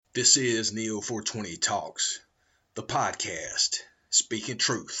This is Neo 420 Talks, the podcast, speaking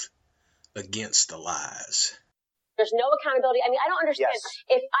truth against the lies. There's no accountability. I mean, I don't understand.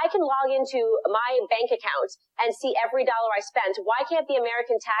 Yes. If I can log into my bank account and see every dollar I spent, why can't the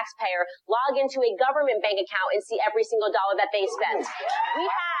American taxpayer log into a government bank account and see every single dollar that they spent?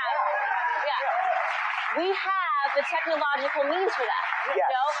 We have the technological means for that. Yes.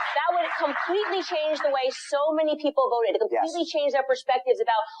 You know, that would completely change the way so many people voted. It completely changed their perspectives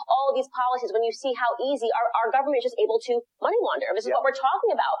about all of these policies when you see how easy our government is just able to money launder. This is what we're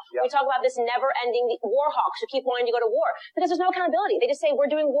talking about. We talk about this never-ending war hawks who keep wanting to go to war because there's no accountability. They just say, we're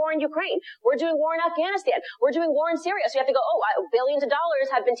doing war in Ukraine. We're doing war in Afghanistan. We're doing war in Syria. So you have to go, billions of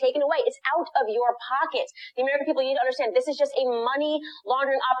dollars have been taken away. It's out of your pocket. The American people need to understand this is just a money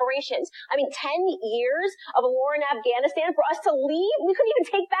laundering operations. I mean, 10 years of a war in Afghanistan for us to leave? We couldn't even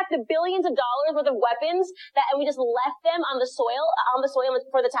take back the billions of dollars worth of weapons and we just left them on the soil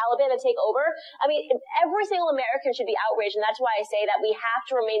for the Taliban to take over. I mean, every single American should be outraged, and that's why I say that we have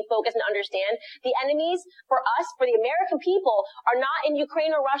to remain focused and understand the enemies for us, for the American people, are not in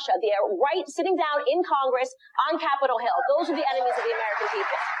Ukraine or Russia. They are right sitting down in Congress on Capitol Hill. Those are the enemies of the American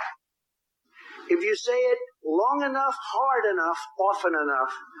people. If you say it long enough, hard enough, often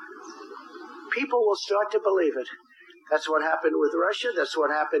enough, people will start to believe it. That's what happened with Russia. That's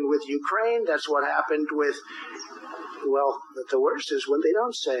what happened with Ukraine. That's what happened with, well, the worst is when they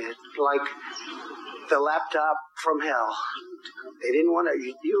don't say it. Like the laptop from hell. They didn't want to,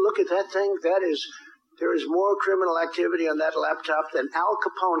 you look at that thing, there is more criminal activity on that laptop than Al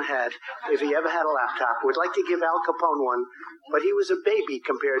Capone had if he ever had a laptop. We'd like to give Al Capone one, but he was a baby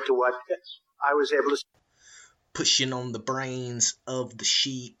compared to what I was able to. Pushing on the brains of the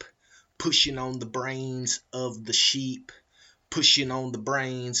sheep. Pushing on the brains of the sheep, pushing on the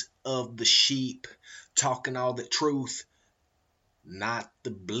brains of the sheep, talking all the truth, not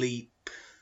the bleep.